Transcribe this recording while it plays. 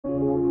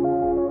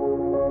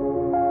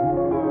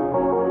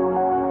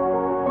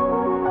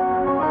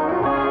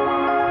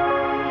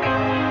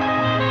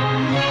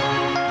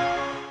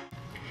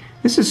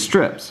This is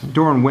Strips,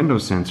 door and window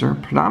sensor,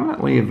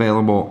 predominantly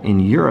available in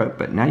Europe,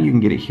 but now you can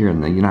get it here in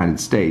the United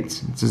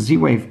States. It's a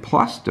Z-Wave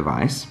Plus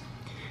device.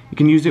 You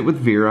can use it with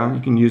Vera,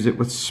 you can use it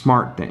with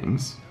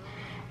SmartThings,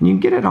 and you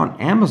can get it on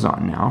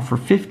Amazon now for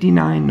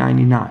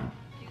 $59.99.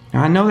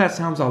 Now I know that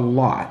sounds a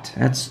lot.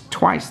 That's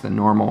twice the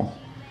normal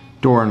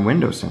door and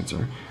window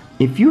sensor.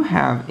 If you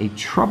have a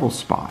trouble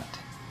spot,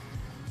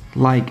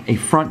 like a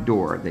front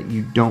door that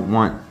you don't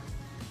want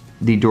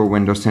the door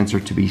window sensor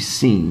to be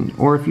seen,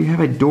 or if you have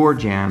a door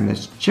jamb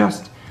that's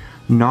just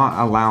not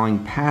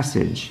allowing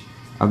passage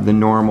of the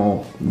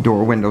normal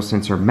door window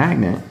sensor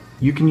magnet,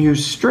 you can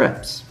use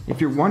strips. If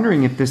you're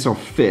wondering if this will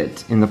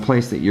fit in the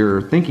place that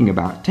you're thinking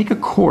about, take a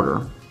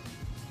quarter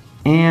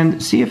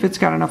and see if it's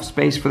got enough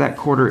space for that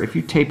quarter. If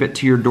you tape it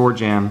to your door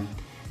jamb,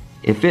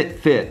 if it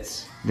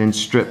fits, then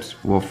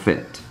strips will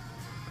fit,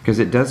 because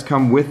it does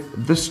come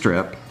with the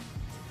strip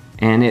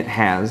and it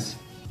has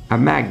a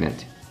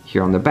magnet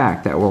here on the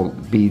back that will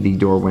be the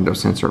door window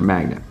sensor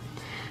magnet.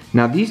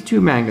 Now these two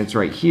magnets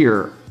right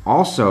here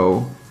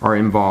also are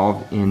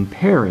involved in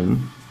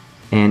pairing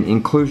and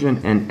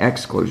inclusion and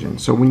exclusion.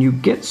 So when you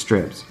get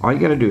strips, all you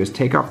got to do is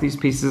take off these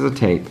pieces of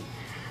tape,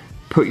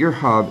 put your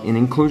hub in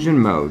inclusion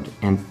mode,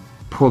 and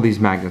pull these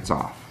magnets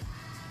off.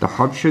 The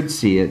hub should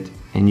see it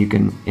and you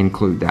can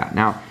include that.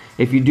 Now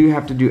if you do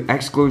have to do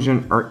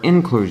exclusion or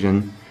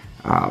inclusion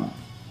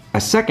a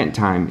second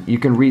time, you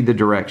can read the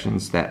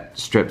directions that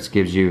strips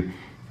gives you,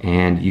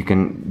 and you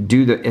can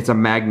do it's a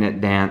magnet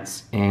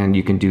dance, and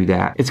you can do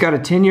that. It's got a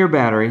 10-year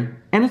battery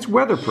and it's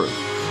weatherproof.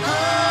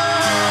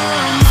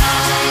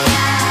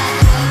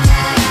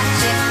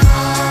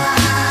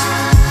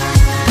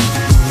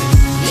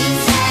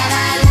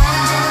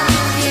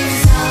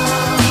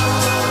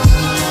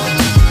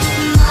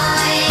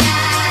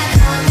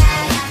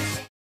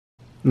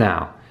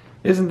 Now,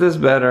 isn't this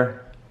better?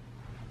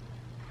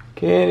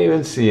 Can't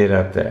even see it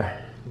up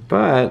there.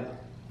 But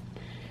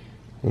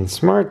in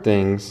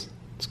SmartThings,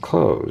 it's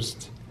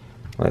closed.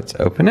 Let's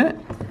open it.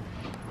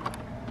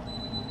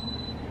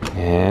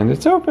 And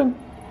it's open.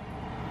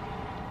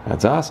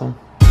 That's awesome.